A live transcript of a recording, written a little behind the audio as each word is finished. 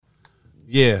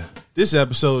Yeah, this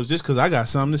episode is just because I got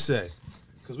something to say.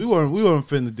 Because we weren't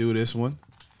finna do this one.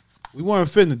 We weren't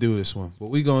finna do this one, but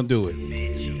we gonna do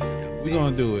it. We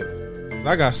gonna do it. 'Cause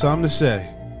I got something to say.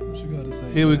 What you gotta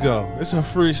say? Here we go. It's a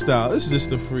freestyle. This is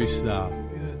just a freestyle.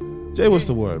 Jay, what's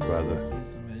the word, brother?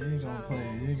 Listen, man,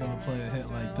 you ain't gonna play a hit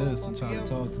like this and try to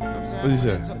talk to me. What he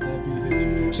say? That beat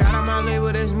hit you. Shout out my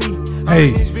label, that's me. Hey.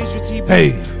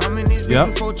 Hey. I'm in this Yep.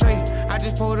 bitch for Trey. I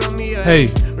just pulled on me a Hey.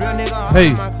 real nigga all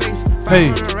Hey. on my face. Hey.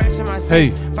 500 racks in my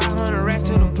Hey. safe. 500 racks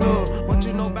to the plug. What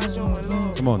you know about showing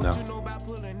love? Come on now.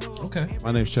 Okay.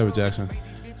 My name's Trevor Jackson.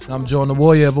 I'm John the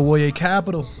Warrior of a Warrior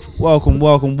Capital.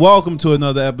 Welcome to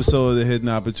another episode of the Hidden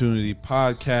Opportunity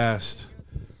Podcast.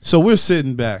 So we're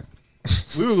sitting back.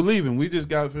 We were leaving. We just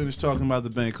got finished talking about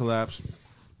the bank collapse,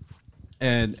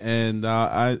 and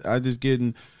I just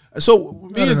getting. So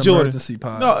me and Jordan. Emergency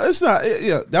pod. No, it's not.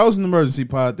 Yeah, that was an emergency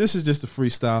pod. This is just a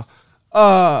freestyle.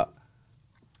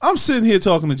 I'm sitting here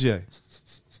talking to Jay.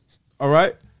 All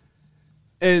right.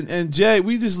 And Jay,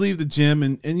 we just leave the gym,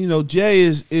 and you know Jay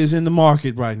is in the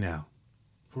market right now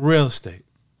for real estate.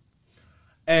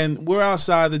 And we're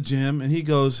outside the gym, and he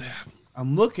goes,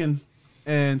 I'm looking,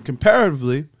 and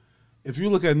comparatively, if you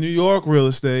look at New York real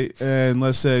estate, and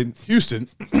let's say Houston,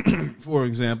 for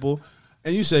example,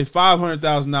 and you say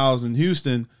 $500,000 in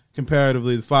Houston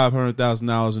comparatively to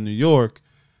 $500,000 in New York,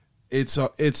 it's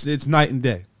night and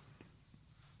day.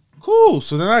 Cool.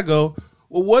 So then I go,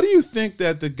 well, what do you think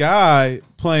that the guy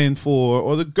playing for,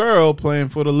 or the girl playing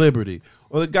for the Liberty,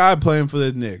 or the guy playing for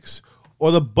the Knicks,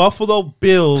 or the Buffalo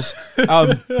Bills out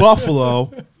in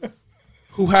Buffalo,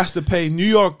 who has to pay New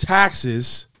York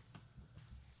taxes,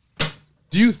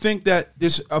 do you think that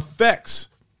this affects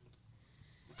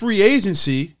free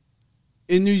agency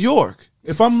in New York?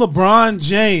 If I'm LeBron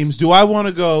James, do I want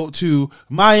to go to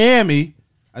Miami?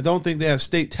 I don't think they have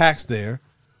state tax there.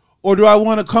 Or do I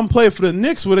want to come play for the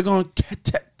Knicks where they're going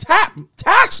to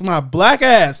tax my black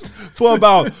ass for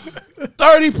about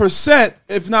 30%,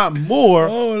 if not more,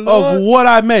 of what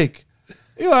I make?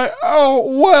 You're like,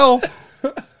 oh, well,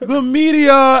 the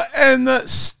media and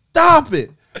stop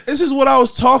it. This is what I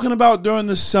was talking about during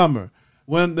the summer,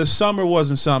 when the summer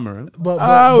wasn't summer.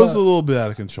 I was a little bit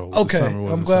out of control. Okay,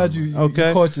 I'm glad you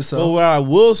caught yourself. But what I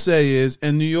will say is,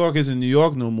 and New York isn't New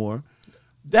York no more.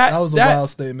 That was a wild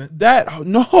statement. Part I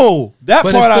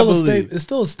believe. It's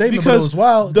still a statement, but it was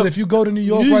wild. If you go to New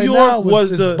York now,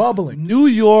 it's bubbling. New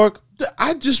York,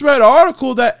 I just read an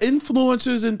article that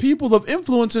influencers and people of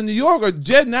influence in New York are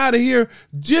jetting out of here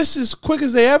just as quick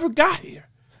as they ever got here.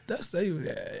 Because the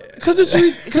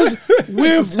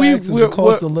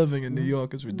cost of living in New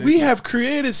York is ridiculous. We have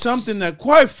created something that,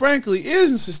 quite frankly,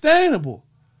 isn't sustainable.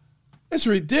 It's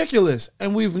ridiculous,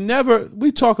 and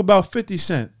we talk about 50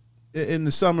 Cent. In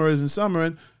the summer isn't summer,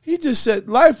 and he just said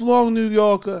lifelong New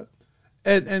Yorker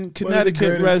and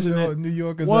Connecticut resident, New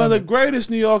Yorkers one ever. of the greatest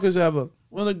New Yorkers ever,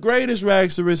 one of the greatest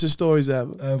rags to riches stories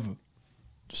ever.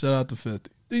 Shout out to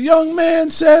 50. The young man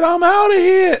said, "I'm out of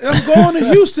here. I'm going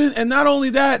to Houston," and not only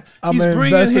that, he's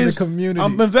bringing his community.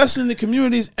 I'm investing in the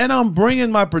communities, and I'm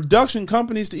bringing my production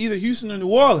companies to either Houston or New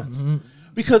Orleans. Mm-hmm.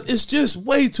 Because it's just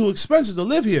way too expensive to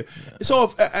live here. Yeah.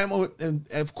 So, and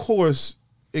of course,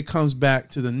 it comes back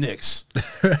to the Knicks,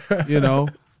 you know.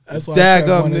 That's why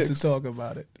I wanted to talk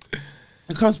about it.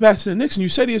 It comes back to the Knicks, and you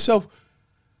say to yourself,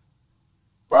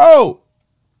 bro,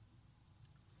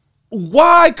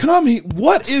 why come here?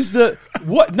 What?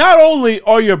 Not only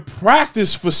are your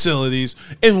practice facilities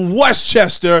in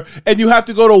Westchester, and you have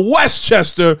to go to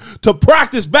Westchester to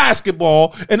practice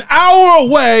basketball an hour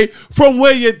away from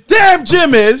where your damn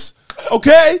gym is,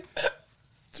 okay?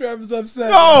 Trevor's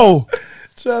upset. No.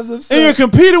 And you're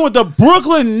competing with the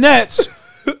Brooklyn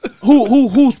Nets,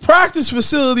 whose practice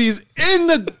facilities in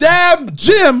the damn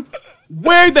gym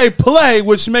where they play,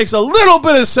 which makes a little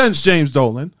bit of sense, James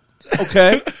Dolan.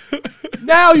 Okay?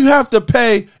 Now you have to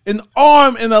pay an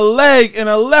arm and a leg and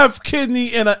a left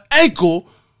kidney and an ankle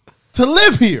to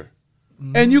live here.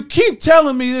 And you keep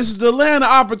telling me this is the land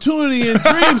of opportunity and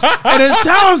dreams, and it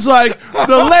sounds like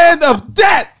the land of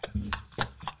debt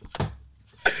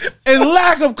and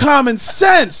lack of common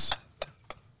sense.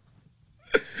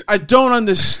 I don't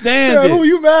understand it. Who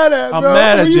you mad at, bro? I'm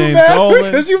mad at James Dolan.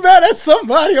 Because you mad at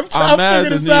somebody. I'm trying to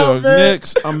figure this out, man. I'm mad at the New York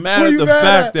Knicks. I'm mad at the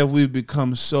fact that we've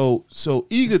become so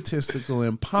egotistical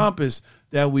and pompous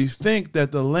that we think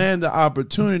that the land of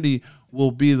opportunity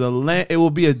will be the land. It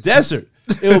will be a desert.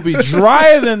 It will be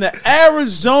drier than the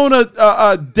Arizona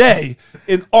day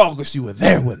in August. You were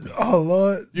there with me. Oh,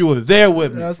 Lord. You were there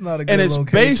with me. That's not a good And it's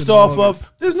location based in off August.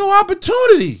 of, there's no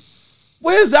opportunity.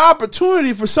 Where's the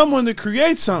opportunity for someone to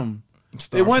create something?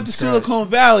 They went to Silicon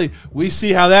Valley. We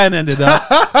see how that ended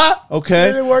up. Okay,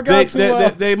 it didn't work out too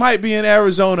well. They might be in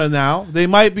Arizona now. They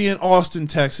might be in Austin,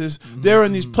 Texas. They're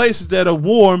in these places that are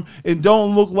warm and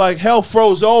don't look like hell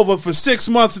froze over for 6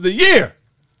 months of the year.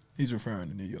 He's referring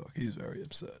to New York. He's very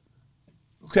upset.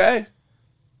 Okay,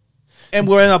 and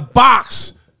we're in a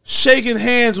box, shaking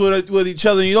hands with each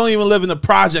other. And you don't even live in the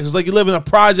projects. It's like you live in a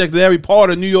project in every part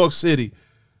of New York City,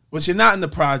 but you're not in the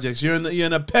projects. You're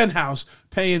in a penthouse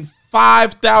paying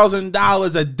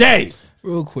 $5,000 a day.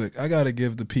 Real quick, I gotta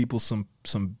give the people some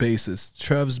basis.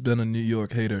 Trev's been a New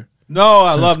York hater. No,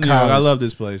 I love New York. I love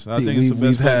this place. I think it's the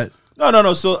best place.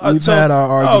 No. So we've had our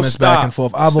arguments back and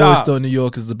forth. I've always thought New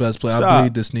York is the best place. I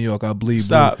bleed this New York. I bleed.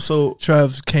 Stop. Blue. So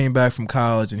Trev came back from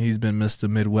college and he's been Mr.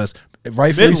 Midwest.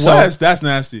 Rightfully Midwest. So. That's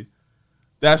nasty.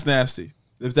 That's nasty.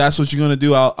 If that's what you're gonna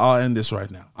do, I'll end this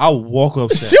right now. I'll walk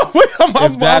upset. I'm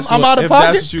out of pocket. If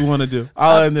that's what you want to do,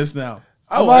 I'll end this now.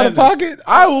 I'm out of pocket.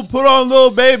 I will put on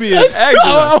Lil Baby and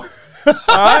Exodus. All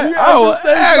right? I will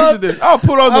Exodus. I'll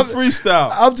put on the freestyle.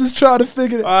 I'm just trying to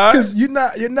figure it out because you're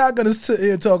not gonna sit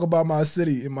here and talk about my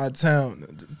city and my town.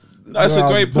 That's a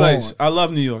great place. I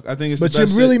love New York. I think it's. But the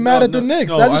best you're really city. mad at the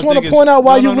Knicks. I just want to point out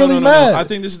why you're really mad. I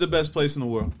think this is the best place in the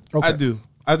world. Okay. I do.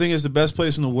 I think it's the best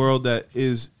place in the world that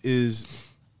is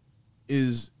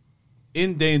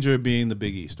in danger of being the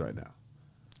Big East right now.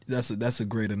 That's a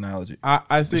great analogy.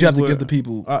 I think you have to give the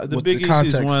people the Big East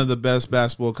is one of the best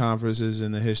basketball conferences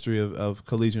in the history of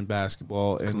collegiate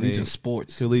basketball and collegiate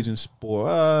sports. Collegiate sport.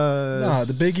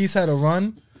 The Big East had a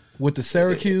run with the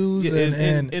Syracuse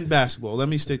in basketball. Let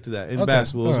me stick to that. In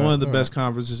basketball, it's one of the best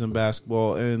conferences in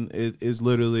basketball, and it is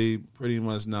literally pretty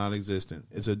much non-existent.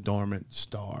 It's a dormant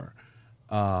star,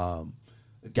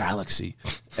 galaxy,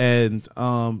 and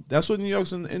that's what New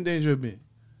York's in danger of being.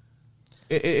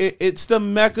 It's the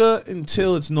Mecca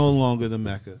until it's no longer the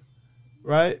Mecca,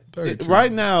 right? Right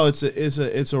now, it's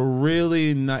a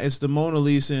really nice. It's the Mona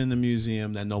Lisa in the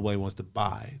museum that nobody wants to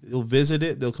buy. They'll visit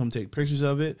it. They'll come take pictures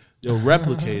of it. They'll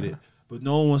replicate it, but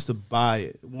no one wants to buy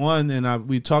it. We're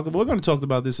going to talk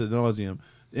about this ad nauseum.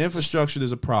 The infrastructure,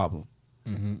 there's a problem.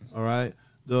 Mm-hmm. All right,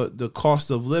 the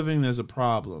cost of living, there's a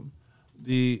problem.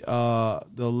 The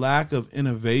lack of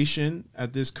innovation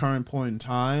at this current point in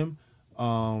time.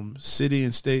 City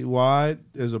and statewide,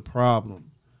 there's a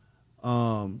problem.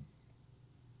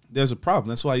 There's a problem.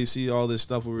 That's why you see all this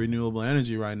stuff with renewable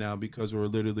energy right now, because we're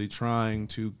literally trying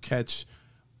to catch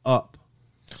up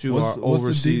to our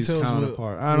overseas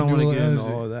counterpart. I don't want to get into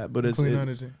all of that, but it's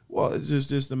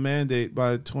just a mandate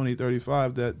by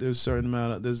 2035 that there's a certain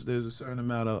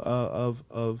amount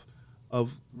of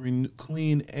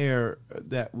clean air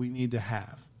that we need to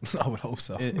have. I would hope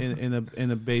so.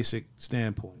 in a basic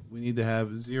standpoint, we need to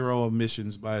have zero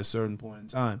emissions by a certain point in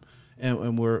time,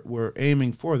 and we're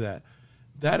aiming for that.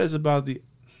 That is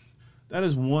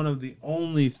one of the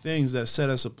only things that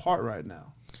set us apart right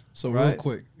now. So right? Real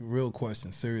quick, real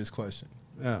question, serious question.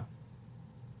 Yeah.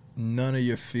 None of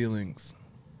your feelings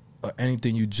or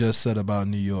anything you just said about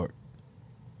New York,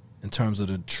 in terms of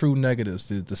the true negatives,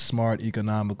 the smart,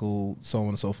 economical, so on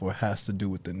and so forth, has to do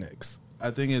with the Knicks. I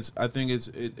think it's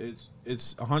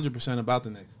 100% about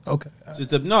the Knicks. Okay.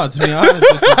 To be honest,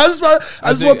 I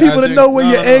just want people to know where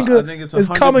your anger is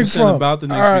coming from. About the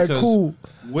Knicks. All right, because cool.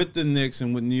 With the Knicks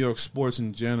and with New York sports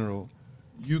in general,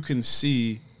 you can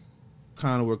see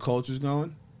kind of where culture's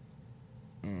going.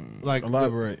 Like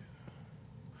elaborate.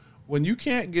 When you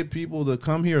can't get people to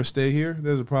come here or stay here,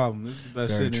 there's a problem. This is the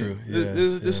best city. True.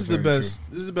 This is the best. True.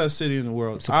 This is the best city in the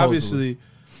world. Supposedly.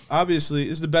 Obviously,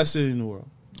 it's the best city in the world.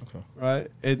 Okay. Right,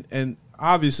 and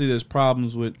obviously there's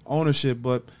problems with ownership,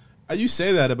 but you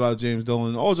say that about James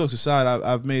Dolan. All jokes aside,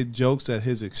 I've made jokes at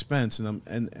his expense,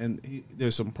 and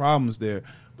there's some problems there,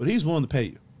 but he's willing to pay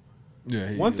you.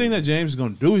 Yeah. One thing that James is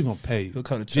going to do, he's going to pay you. He'll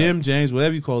cut a check. Jim, James,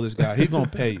 whatever you call this guy, he's going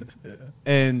to pay you. Yeah.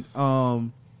 And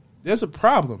there's a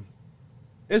problem.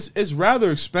 It's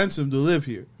rather expensive to live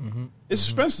here. Mm-hmm. It's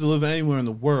expensive to live anywhere in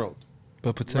the world,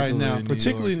 but particularly right now,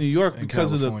 particularly in New York,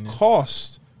 because California. of the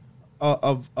cost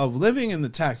of living and the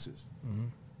taxes. Mm-hmm.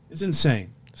 It's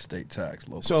insane. State tax,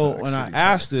 local so tax. when I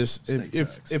ask this,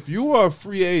 if you are a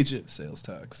free agent, sales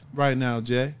tax right now,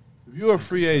 Jay, if you're a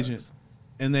free agent,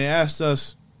 and they asked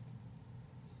us,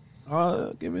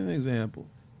 give me an example.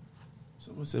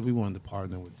 Someone said we wanted to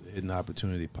partner with the Hidden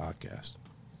Opportunity podcast.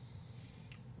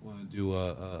 We want to do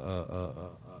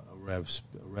a rev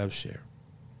share.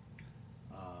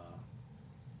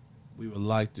 We would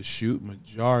like to shoot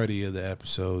majority of the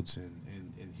episodes in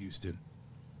Houston.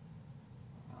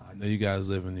 I know you guys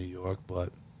live in New York, but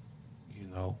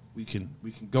we can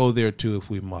go there too if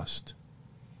we must.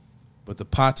 But the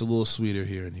pot's a little sweeter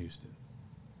here in Houston.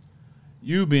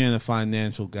 you being a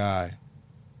financial guy,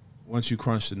 once you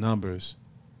crunch the numbers,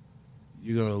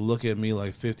 you're going to look at me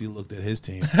like 50 looked at his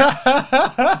team.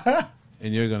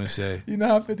 And you're going to say, You know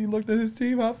how 50 looked at his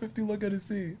team? How 50 look at his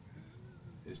team?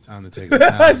 it's time to take the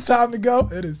time. It's time to go.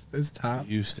 It's time.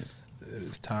 Houston. It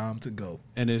is time to go.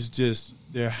 And it's just,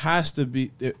 there has to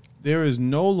be, there is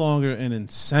no longer an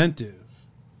incentive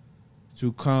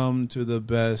to come to the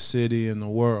best city in the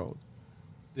world.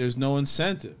 There's no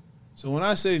incentive. So when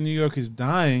I say New York is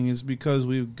dying, it's because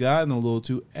we've gotten a little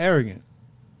too arrogant.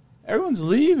 Everyone's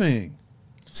leaving.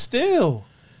 Still.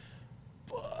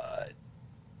 But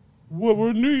Well,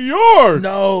 we're New York.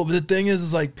 no, but the thing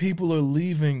is like people are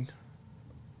leaving,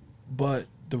 but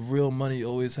the real money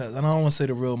always has. And I don't want to say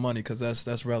the real money because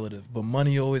that's relative, but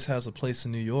money always has a place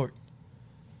in New York.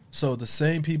 So the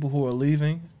same people who are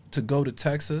leaving to go to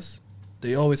Texas,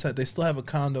 they still have a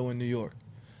condo in New York.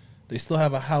 They still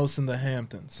have a house in the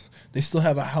Hamptons. They still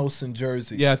have a house in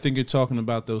Jersey. Yeah, I think you're talking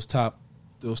about those top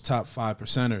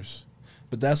 5%ers.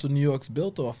 But that's what New York's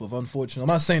built off of, unfortunately. I'm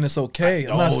not saying it's okay.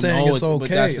 I'm No, not saying no, it's okay. But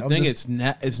that's the I'm thing. just-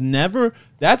 It's never.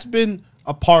 That's been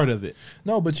a part of it.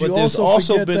 no, but But you there's also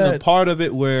also forget been that the part of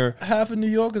it where half of New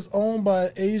York is owned by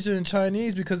Asia and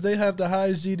Chinese because they have the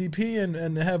highest GDP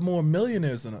and they have more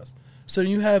millionaires than us. So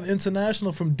you have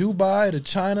international from Dubai to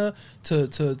China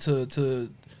to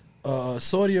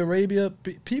Saudi Arabia.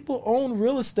 People own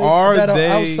real estate that are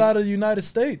outside of the United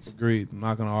States. agreed. I'm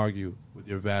not going to argue with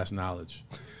your vast knowledge.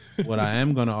 What I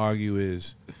am going to argue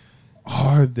is,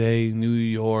 are they New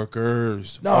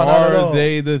Yorkers? No, not at all. Are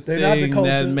they the They're not the thing culture.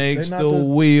 that makes They're the not the-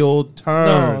 wheel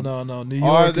turn? No. New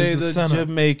York Are they is the center.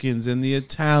 Jamaicans and the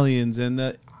Italians and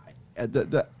the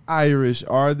Irish?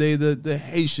 Are they the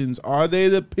Haitians? Are they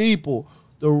the people,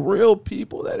 the real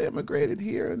people that immigrated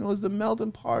here and was the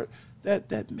melting pot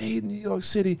that made New York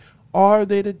City? Are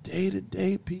they the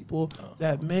day-to-day people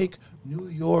that make New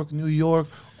York, New York?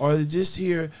 Or are they just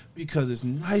here because it's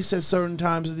nice at certain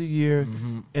times of the year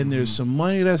and there's some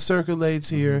money that circulates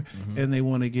here and they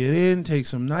want to get in, take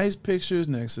some nice pictures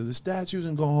next to the statues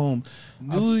and go home?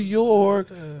 New York,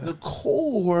 the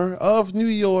core of New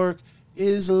York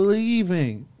is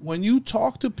leaving. When you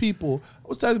talk to people, I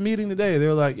was at a meeting today. They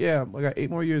were like, yeah, I got 8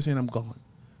 more years here and I'm gone.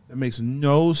 That makes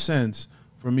no sense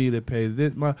for me to pay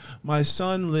this. My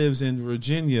son lives in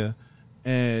Virginia,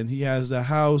 and he has the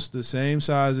house the same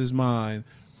size as mine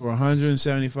for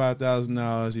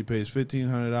 $175,000. He pays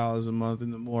 $1,500 a month in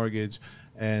the mortgage,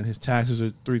 and his taxes are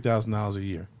 $3,000 a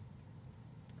year.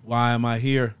 Why am I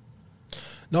here?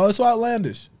 No, it's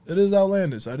outlandish. It is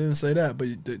outlandish. I didn't say that, but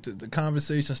the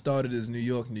conversation started as New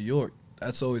York, New York.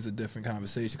 That's always a different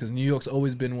conversation because New York's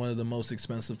always been one of the most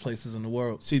expensive places in the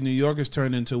world. See, New York has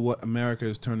turned into what America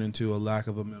has turned into, a lack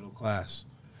of a middle class.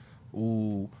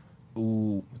 Ooh,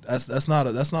 that's not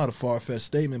a far-fetched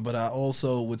statement, but I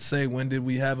also would say, when did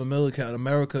we have a middle class?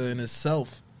 America in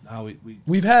itself, Now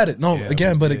we've had it. No, Yeah,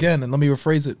 again, we but did. again, and let me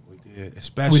rephrase it. we did,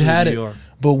 especially We had New it, York.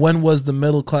 but when was the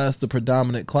middle class the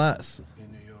predominant class?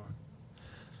 In New York.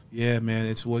 Yeah, man,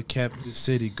 it's what kept the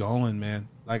city going, man.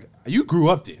 Like, you grew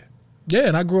up there. Yeah,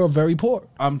 and I grew up very poor.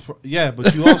 But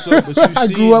you also, I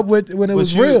grew up when it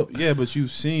was real. Yeah, but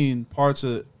you've seen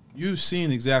you've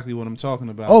seen exactly what I'm talking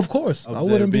about. Oh, of course. Of I there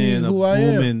wouldn't be being who a I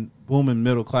am. booming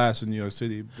middle class in New York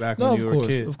City back No, when of you were a course,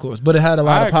 kid. of course. But it had a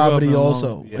lot I of grew up poverty in a long-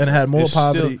 also, yeah, and it had more it's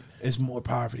poverty. It's more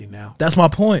poverty now. That's my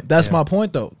point. That's Yeah. my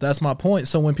point, though. That's my point.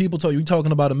 So when people you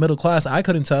talking about a middle class, I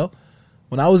couldn't tell.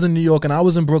 When I was in New York and I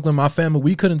was in Brooklyn, my family,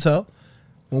 we couldn't tell.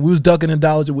 When we was ducking in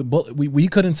Dollar General, we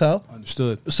couldn't tell.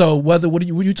 Understood. So what are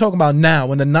you talking about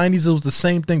now? In the 90s, it was the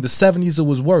same thing. The 70s, it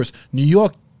was worse. New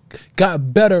York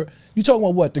got better. You talking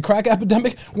about what? The crack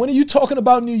epidemic? When are you talking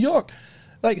about New York?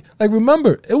 Like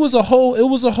remember, it was a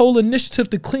whole initiative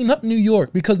to clean up New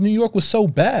York because New York was so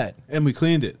bad, And we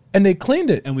cleaned it. and they cleaned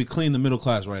it. And we cleaned the middle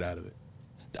class right out of it.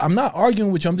 I'm not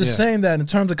arguing with you. I'm just Yeah. saying that in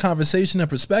terms of conversation and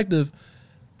perspective,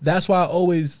 that's why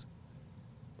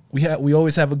we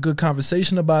always have a good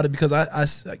conversation about it because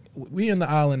we in the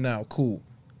island now, cool,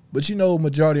 but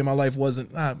majority of my life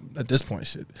wasn't at this point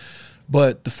shit,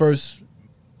 but the first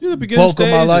Yeah, the beginning bulk of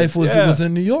my stages, life was yeah.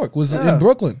 in New York, was Yeah. in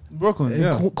Brooklyn, Brooklyn,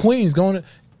 yeah. Queens,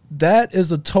 that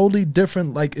is a totally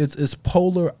different, it's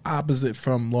polar opposite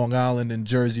from Long Island and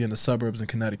Jersey and the suburbs in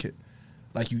Connecticut.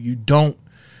 Like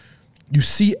you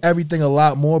see everything a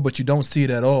lot more, but you don't see it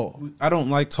at all. I don't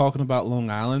like talking about Long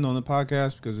Island on the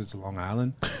podcast because it's Long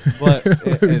Island, but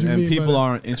What and you mean by people that?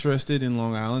 aren't interested in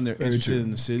Long Island. They're Very interested true.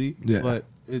 in the city. Yeah. But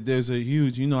there's a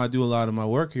huge. I do a lot of my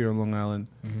work here on Long Island.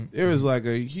 There is like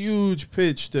a huge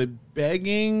pitch to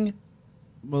begging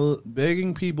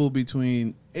people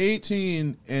between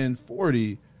 18 and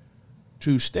 40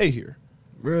 to stay here.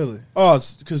 Really? Oh,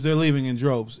 it's because they're leaving in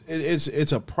droves.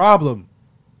 It's a problem.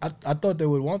 I thought they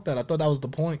would want that. I thought that was the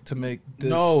point to make this.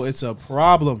 No, it's a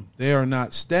problem. They are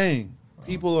not staying.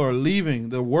 People are leaving.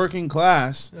 The working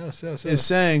class is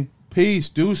saying, peace,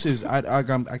 deuces. I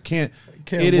can't.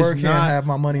 Can't work here and have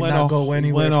my money not go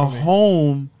anywhere. When a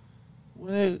home,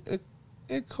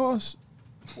 it costs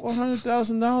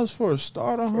 $400,000 for a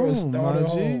starter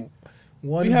home.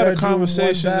 We had a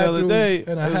conversation the other day,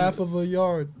 and a half of a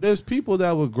yard. There's people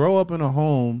that would grow up in a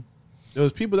home. There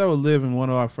was people that would live in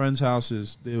one of our friends'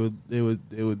 houses. They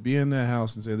would be in their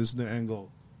house and say this is their end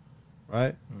goal,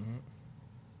 right? Mm-hmm.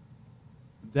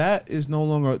 That is no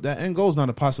longer, that end goal is not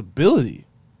a possibility.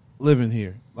 Living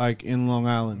here, like in Long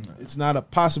Island, it's not a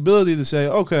possibility to say,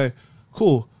 okay,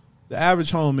 cool. The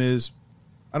average home is,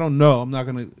 I don't know, I'm not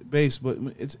going to base, but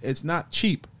it's not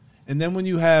cheap. And then when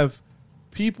you have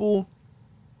people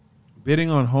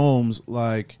bidding on homes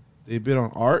like they bid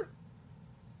on art,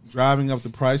 driving up the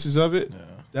prices of it,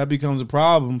 that becomes a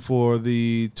problem for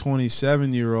the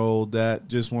 27-year-old that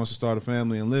just wants to start a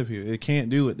family and live here. It can't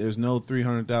do it. There's no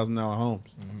 $300,000 homes.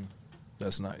 Mm-hmm.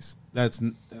 That's nice. That's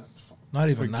not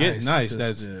even nice.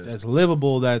 That's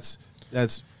livable. That's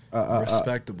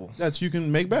respectable. That's you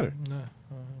can make better.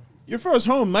 Your first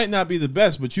home might not be the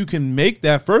best, but you can make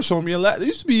that first home your last. It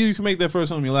used to be you can make that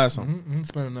first home your last home. Mm-hmm.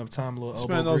 Spend enough time, a little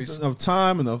spend elbow grease. enough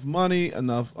time, enough money,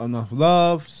 enough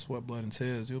love, sweat, blood, and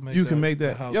tears. You can make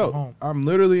that house yo, a home. I'm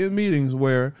literally in meetings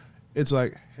where it's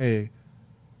like, hey,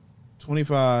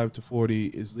 25 to 40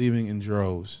 is leaving in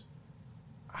droves.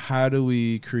 How do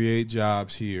we create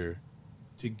jobs here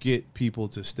to get people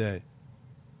to stay?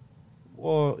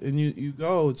 Well, and you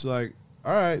go, it's like,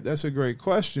 all right, that's a great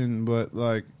question, but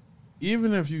like,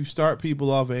 even if you start people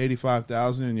off at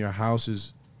 85,000 and your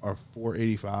houses are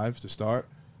 485 to start,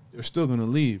 they're still going to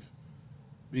leave,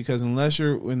 because unless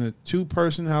you're in a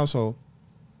 2-person household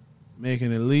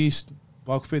making at least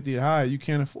 $150 or higher, you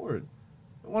can't afford it.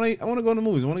 I want to go to the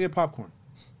movies. I want to get popcorn.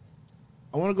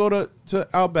 I want to go to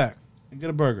Outback and get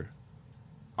a burger.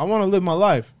 I want to live my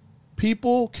life.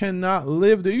 People cannot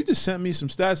live there. You just sent me some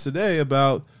stats today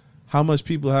about how much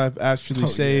people have actually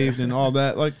saved and all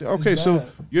that. Like, okay, so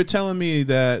you're telling me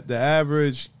that the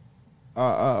average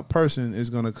person is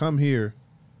going to come here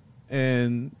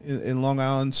and in Long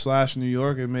Island / New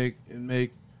York and make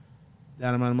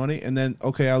that amount of money, and then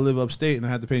okay, I live upstate and I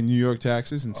have to pay New York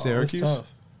taxes in Syracuse.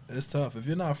 It's tough. If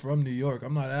you're not from New York,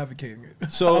 I'm not advocating it.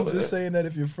 So I'm just saying that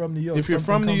if you're from New York, if you're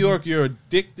from New York, you're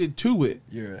addicted to it.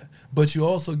 Yeah, but you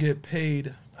also get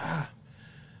paid.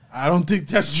 I don't think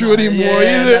that's true anymore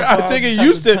either. I think it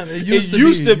used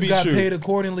to be you got true. Paid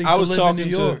accordingly to live in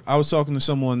New York. I was talking to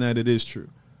someone that it is true.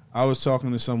 I was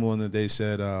talking to someone that they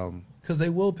said because they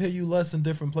will pay you less in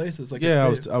different places. Like I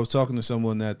was talking to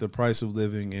someone that the price of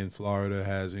living in Florida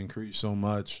has increased so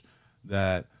much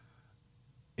that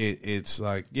it's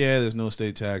like, yeah, there's no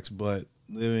state tax, but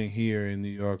living here in New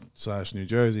York / New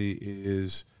Jersey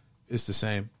it's the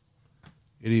same.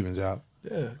 It evens out.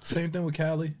 Yeah, same thing with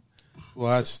Cali.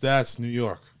 Well, that's New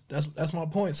York. That's my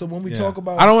point. So when we talk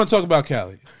about, I don't want to talk about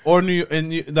Cali or New York,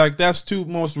 and like that's two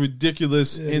most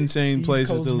ridiculous, insane East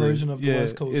places Coast to live. Version of the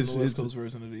West Coast, the West Coast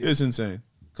version of the East. It's insane.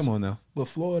 Come on now. But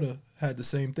Florida had the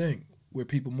same thing where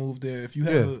people moved there. If you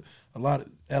have a lot of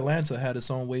Atlanta had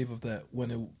its own wave of that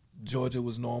when Georgia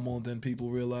was normal, and then people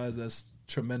realized that's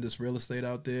tremendous real estate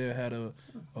out there. Had a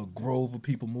grove of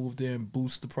people move there and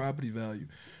boost the property value.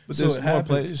 But so there's more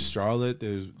places. Charlotte,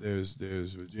 there's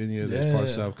Virginia, there's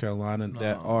parts of South Carolina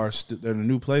that are they're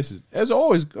new places. There's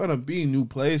always gonna be new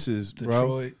places, bro.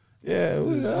 Detroit. Yeah,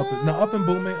 up and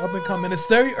booming, up and coming. It's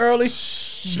very early,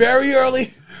 very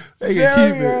early, very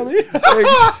early.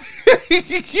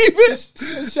 Keep it.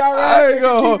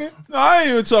 No, I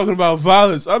ain't even talking about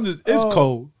violence. It's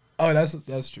cold. Oh,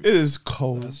 that's true. It is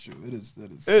cold. That's true.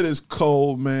 It is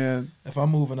cold, man. If I'm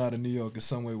moving out of New York, it's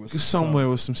somewhere with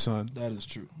some sun. That is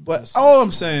true. But all I'm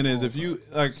saying is, if you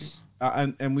like,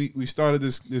 and we started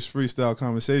this freestyle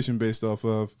conversation based off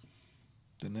of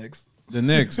the Knicks,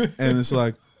 and it's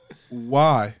like,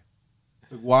 why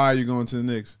are you going to the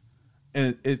Knicks?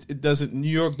 And it doesn't. New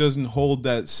York doesn't hold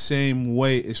that same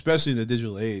weight, especially in the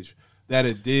digital age, that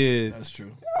it did. That's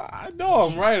true. I know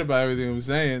I'm right about everything I'm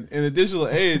saying. In the digital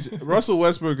age, Russell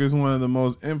Westbrook is one of the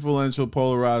most influential,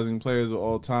 polarizing players of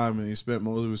all time, and he spent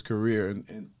most of his career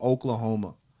in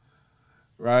Oklahoma,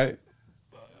 right?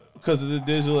 Because of the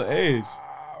digital age.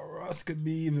 Russ could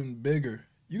be even bigger.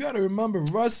 You got to remember,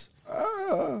 Russ's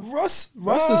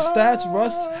stats.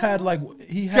 Russ had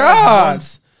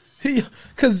once.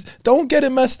 Because don't get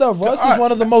it messed up. Russ I- is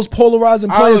one of the most polarizing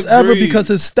players I'll ever agree. because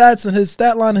his stats and his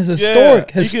stat line is Yeah,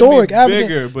 historic. he could be Averaging-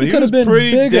 bigger, but he could was have been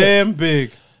pretty bigger. damn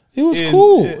big. He was in-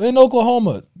 cool in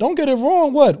Oklahoma. Don't get it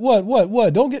wrong.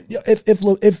 What? Don't get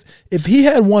if he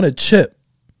had won a chip,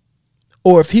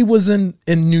 or if he was in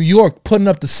New York putting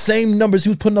up the same numbers he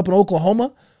was putting up in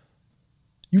Oklahoma,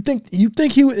 you think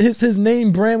his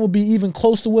name brand would be even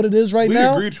close to what it is right We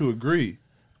now? agree to agree.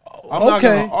 I'm not Okay.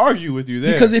 going to argue with you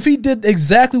there. Because if he did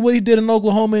exactly what he did in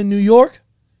Oklahoma and New York,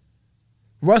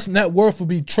 Russ' net worth would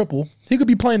be triple. He could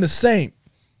be playing the same.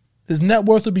 His net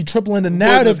worth would be triple in the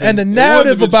narrative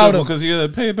about him. because he got to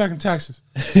pay it back in taxes.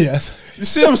 Yes. You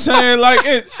see what I'm saying? Like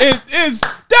it's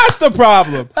that's the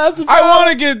problem. That's the I problem.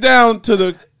 want to get down to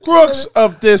the crux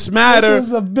of this matter. This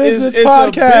is a business It's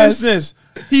podcast. a business.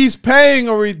 He's paying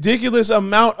a ridiculous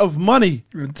amount of money.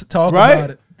 Talk Right? about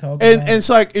it. And it's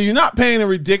like you're not paying a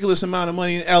ridiculous amount of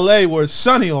money in LA where it's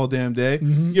sunny all damn day.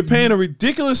 Mm-hmm. You're paying a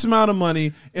ridiculous amount of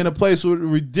money in a place with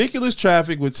ridiculous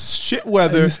traffic with shit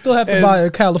weather. And you still have to buy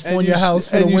a California house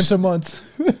for the and you winter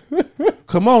months.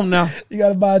 Come on now. You got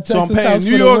to buy a Texas So I'm paying house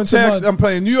New for the York winter taxes. months. I'm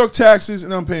paying New York taxes,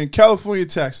 and I'm paying California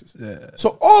taxes. Yeah.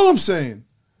 So all I'm saying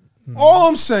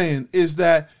is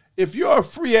that if you're a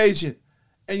free agent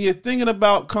and you're thinking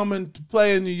about coming to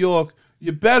play in New York,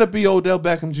 you better be Odell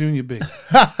Beckham Jr. big.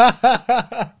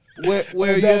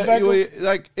 where you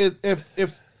like if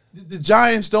the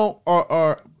Giants don't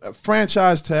are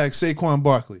franchise tag Saquon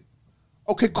Barkley,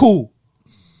 okay, cool.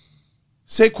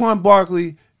 Saquon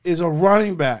Barkley is a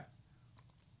running back.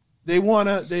 They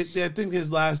think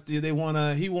his last year he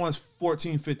wants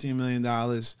 $14-15 million.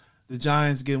 The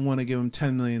Giants want to give him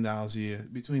 $10 million a year,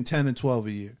 between 10 and 12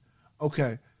 a year.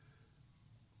 Okay.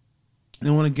 They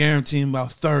want to guarantee him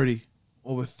about 30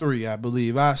 over 3, I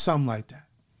believe. Something like that.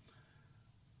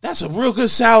 That's a real good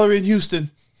salary in Houston.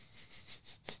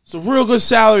 It's a real good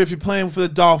salary if you're playing for the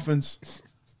Dolphins.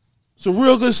 It's a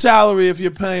real good salary if you're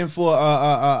playing for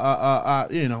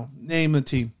name the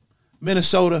team.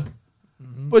 Minnesota.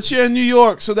 Mm-hmm. But you're in New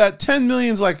York, so that $10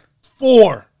 million's like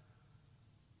 4.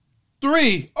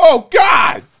 3. Oh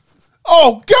God.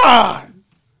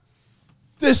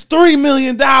 There's $3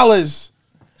 million.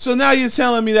 So now you're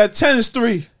telling me that 10 is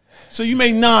 3. So you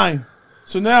made 9.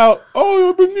 So now,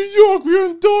 I'm in New York. We're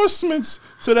endorsements.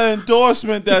 So that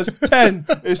endorsement that's 10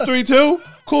 is 3 too.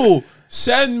 Cool.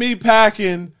 Send me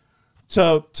packing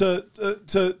to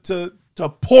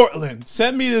Portland.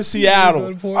 Send me to Seattle.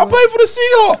 I'll pay for the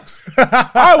Seahawks.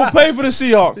 I will pay for the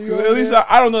Seahawks. At least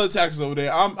I don't know the taxes over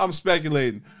there. I'm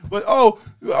speculating. But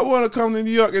I want to come to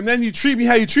New York, and then you treat me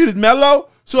how you treated Melo.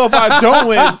 So if I don't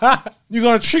win, you're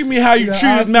gonna treat me how you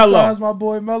treated Melo. My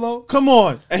boy Melo. Come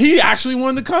on, and he actually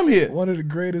wanted to come here. One of the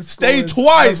greatest. Stayed scorers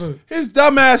twice. ever. His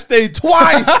dumbass stayed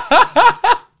twice.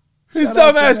 His Shout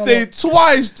out to dumbass Melo. stayed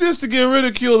twice just to get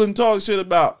ridiculed and talk shit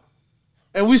about.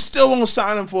 And we still won't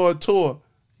sign him for a tour.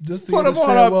 Just to Put get him his on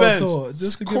our farewell bench. tour. Just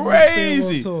It's to give him his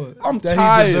crazy. farewell tour I'm that he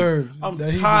tired. deserved. I'm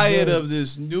That he tired deserved. of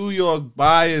this New York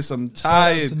bias. I'm out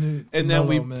tired. to And then Melo,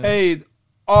 we man. paid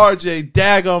RJ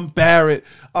Daggum Barrett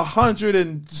 $100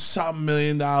 and some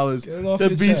million Get it off to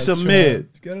your be chest,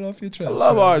 submitted. Trev. Get it off your chest. I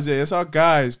love Trev. RJ. That's our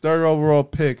guy. His 3rd overall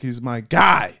pick. He's my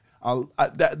guy.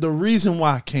 The reason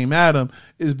why I came at him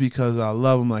is because I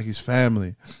love him like he's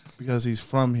family. Because he's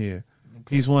from here.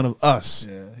 Okay. He's one of us.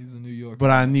 Yeah, he's a New Yorker. But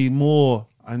I need more.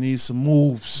 I need some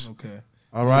moves. Okay.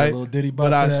 All right. little ditty bop But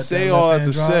to I that- say that all that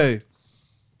left-hand to drive.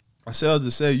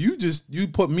 say, you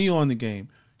put me on the game.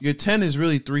 Your 10 is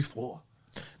really 3-4.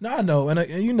 No, I know, and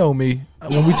you know me.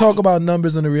 When we talk about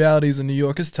numbers and the realities in New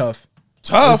York, it's tough.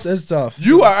 Tough. It's tough.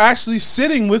 You are actually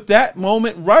sitting with that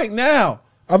moment right now.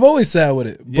 I've always sat with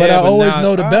it, but Yeah, I but always now-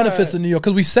 know the all benefits right. of New York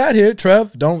because we sat here.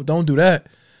 Trev, don't do that.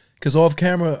 Because off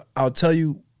camera, I'll tell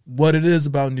you what it is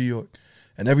about New York,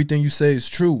 and everything you say is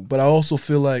true. But I also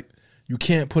feel like you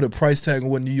can't put a price tag on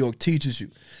what New York teaches you.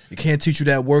 It can't teach you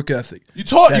that work ethic. You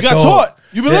got taught.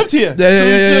 You lived here.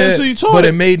 So you taught But it.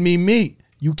 it made me me.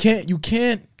 You can't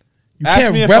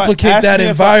Ask me if replicate that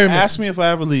environment. Ask me if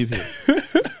I ever leave here.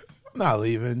 I'm not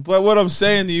leaving. But what I'm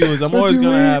saying to you is I'm always you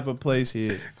going to leave? have a place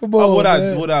here. Come on,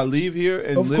 man. Would I leave here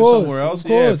and Of live course, somewhere else? of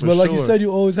course. Yeah, for but like you sure. said,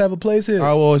 you always have a place here.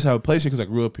 I will always have a place here because I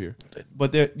grew up here.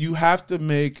 But you have to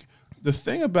make the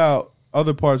thing about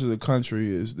other parts of the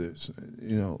country is this.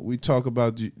 We talk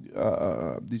about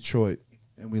Detroit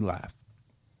and we laugh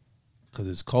because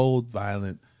it's cold,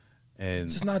 violent, and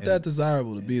It's just not that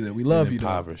desirable to be there. We love you, though.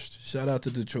 impoverished. Shout out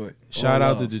to Detroit. Shout All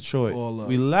out to love. Detroit. All love.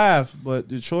 We laugh, but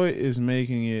Detroit is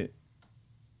making it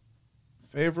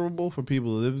favorable for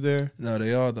people to live there. No,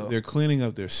 they are though. They're cleaning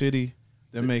up their city.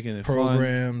 They're making it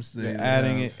programs. Fun. They're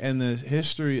adding it, and the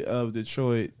history of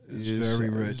Detroit is very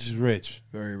rich. It's rich,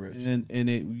 very rich. And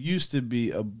it used to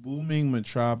be a booming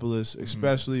metropolis,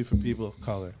 especially for people of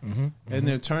color. And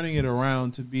they're turning it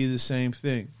around to be the same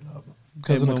thing.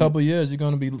 Because in a couple of years, you're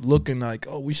going to be looking like,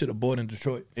 oh, we should have bought in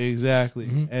Detroit. Exactly.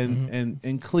 And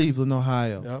in Cleveland,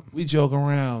 Ohio, we joke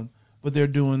around, but they're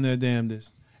doing their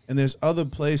damnedest. And there's other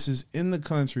places in the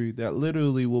country that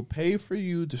literally will pay for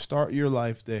you to start your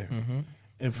life there.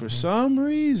 And for some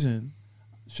reason,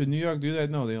 should New York do that?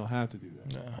 No, they don't have to do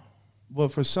that. No.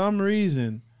 But for some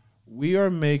reason, we are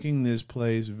making this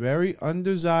place very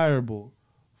undesirable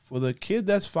for the kid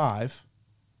that's 5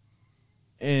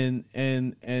 and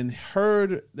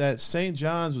heard that St.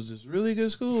 John's was this really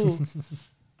good school.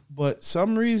 But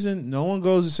some reason, no one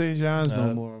goes to St. John's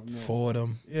no more. No.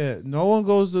 Fordham. Yeah, no one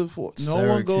goes to no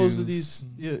one goes to these.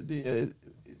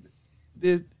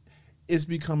 It's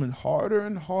becoming harder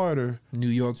and harder. New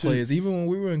York players, even when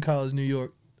we were in college, New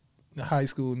York, high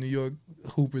school, New York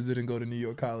Hoopers didn't go to New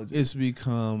York colleges. It's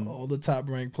become all the top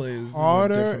ranked players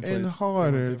harder and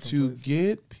harder to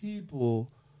get people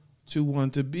to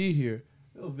want to be here.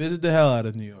 They'll visit the hell out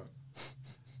of New York.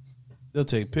 They'll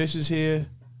take pictures here.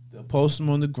 They'll post them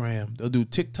on the gram. They'll do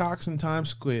TikToks in Times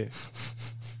Square.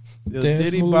 They'll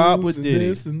Diddy Bob with Diddy.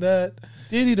 This and that.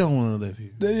 Diddy don't want to live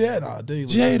here.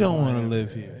 Jay don't want to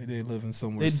live here. They living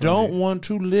somewhere. They don't want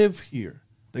to live here.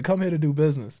 They come here to do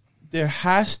business. There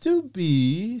has to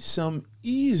be some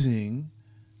easing.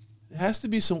 There has to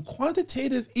be some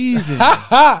quantitative easing.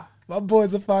 My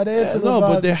boy's a financial advisor. No,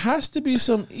 but there has to be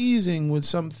some easing with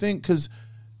something because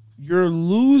you're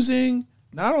losing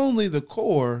not only the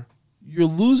core, you're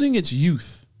losing its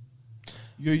youth.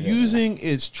 You're using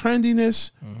its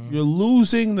trendiness. You're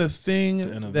losing the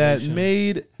thing that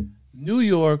made New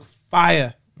York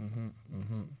fire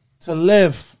to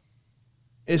live.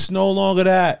 It's no longer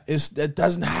that. It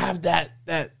doesn't have that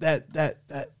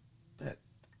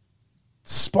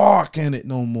spark in it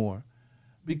no more.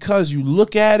 Because you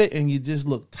look at it and you just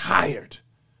look tired.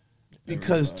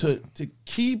 Because to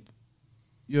keep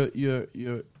your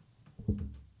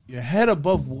head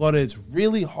above water, it's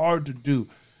really hard to do.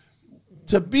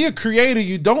 To be a creator,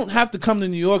 you don't have to come to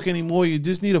New York anymore. You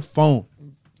just need a phone.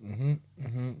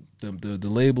 The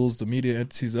labels, the media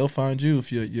entities, they'll find you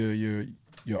if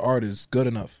your art is good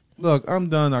enough. Look, I'm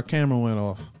done. Our camera went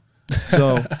off.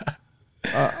 So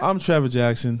I'm Trevor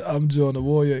Jackson. I'm John the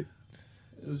Warrior.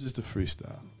 It was just a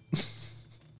freestyle.